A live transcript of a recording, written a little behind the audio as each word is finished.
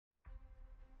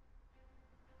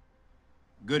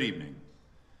Good evening.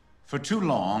 For too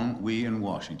long, we in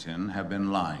Washington have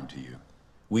been lying to you.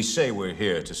 We say we're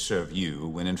here to serve you,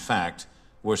 when in fact,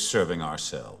 we're serving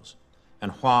ourselves.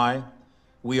 And why?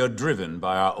 We are driven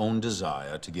by our own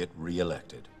desire to get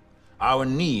re-elected. Our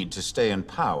need to stay in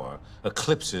power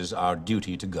eclipses our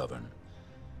duty to govern.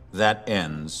 That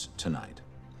ends tonight.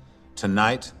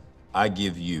 Tonight, I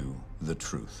give you the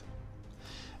truth.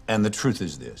 And the truth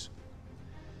is this: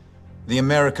 the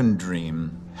American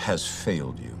dream has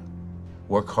failed you.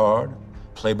 Work hard,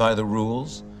 play by the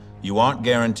rules. You aren't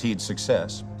guaranteed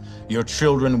success. Your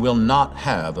children will not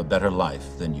have a better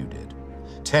life than you did.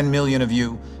 10 million of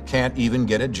you can't even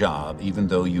get a job, even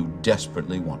though you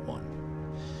desperately want one.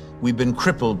 We've been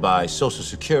crippled by Social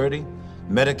Security,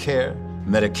 Medicare,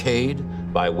 Medicaid,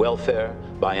 by welfare,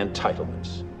 by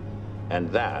entitlements.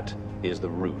 And that is the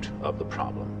root of the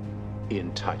problem: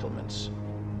 entitlements.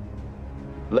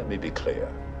 Let me be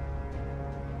clear.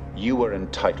 You are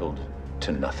entitled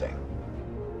to nothing.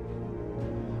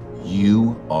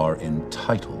 You are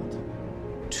entitled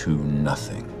to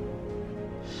nothing.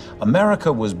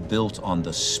 America was built on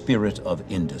the spirit of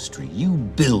industry. You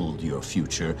build your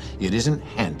future. It isn't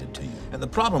handed to you. And the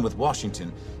problem with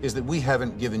Washington is that we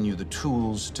haven't given you the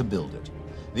tools to build it.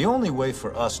 The only way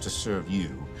for us to serve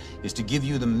you is to give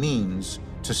you the means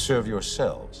to serve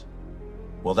yourselves.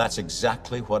 Well, that's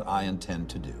exactly what I intend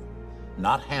to do.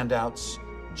 Not handouts,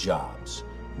 jobs.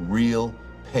 Real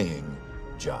paying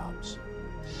jobs.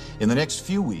 In the next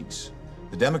few weeks,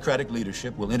 the Democratic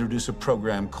leadership will introduce a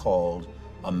program called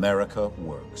America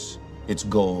Works. Its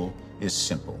goal is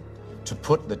simple: to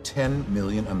put the 10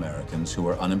 million Americans who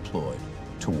are unemployed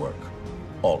to work.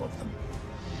 All of them.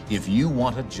 If you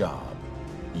want a job,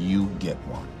 you get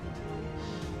one.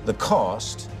 The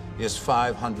cost is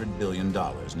 $500 billion.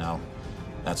 Now,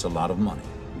 that's a lot of money.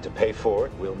 To pay for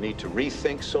it, we'll need to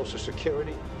rethink Social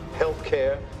Security, health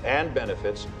care, and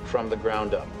benefits from the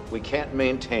ground up. We can't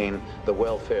maintain the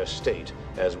welfare state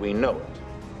as we know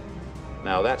it.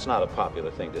 Now, that's not a popular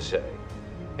thing to say.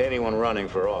 Anyone running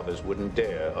for office wouldn't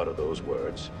dare utter those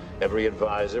words. Every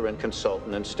advisor and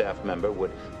consultant and staff member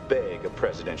would beg a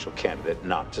presidential candidate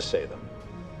not to say them.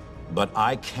 But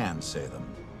I can say them,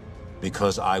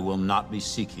 because I will not be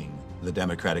seeking the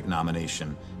Democratic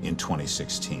nomination in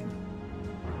 2016.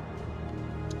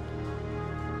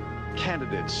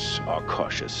 Candidates are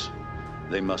cautious.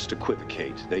 They must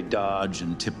equivocate. They dodge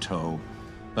and tiptoe.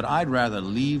 But I'd rather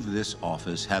leave this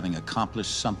office having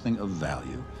accomplished something of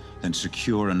value than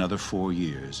secure another 4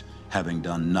 years having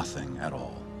done nothing at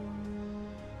all.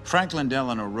 Franklin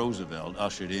Delano Roosevelt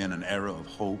ushered in an era of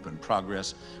hope and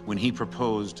progress when he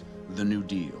proposed the New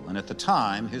Deal. And at the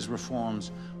time, his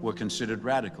reforms were considered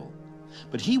radical.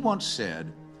 But he once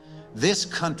said, "This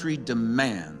country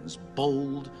demands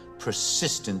bold,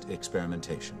 persistent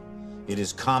experimentation. It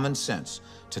is common sense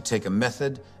to take a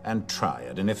method and try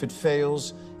it, and if it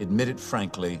fails, admit it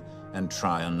frankly and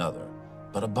try another.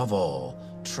 But above all,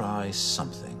 try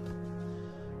something."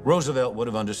 Roosevelt would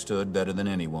have understood better than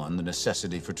anyone the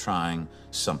necessity for trying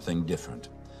something different.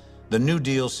 The New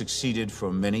Deal succeeded for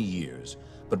many years,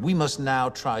 but we must now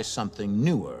try something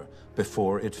newer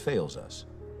before it fails us.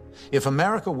 If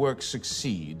America Works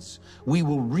succeeds, we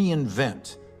will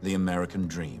reinvent the American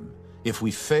dream. If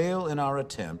we fail in our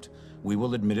attempt, we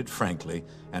will admit it frankly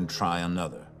and try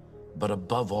another. But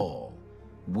above all,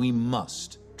 we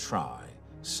must try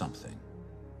something.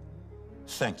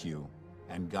 Thank you,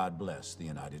 and God bless the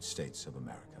United States of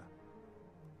America.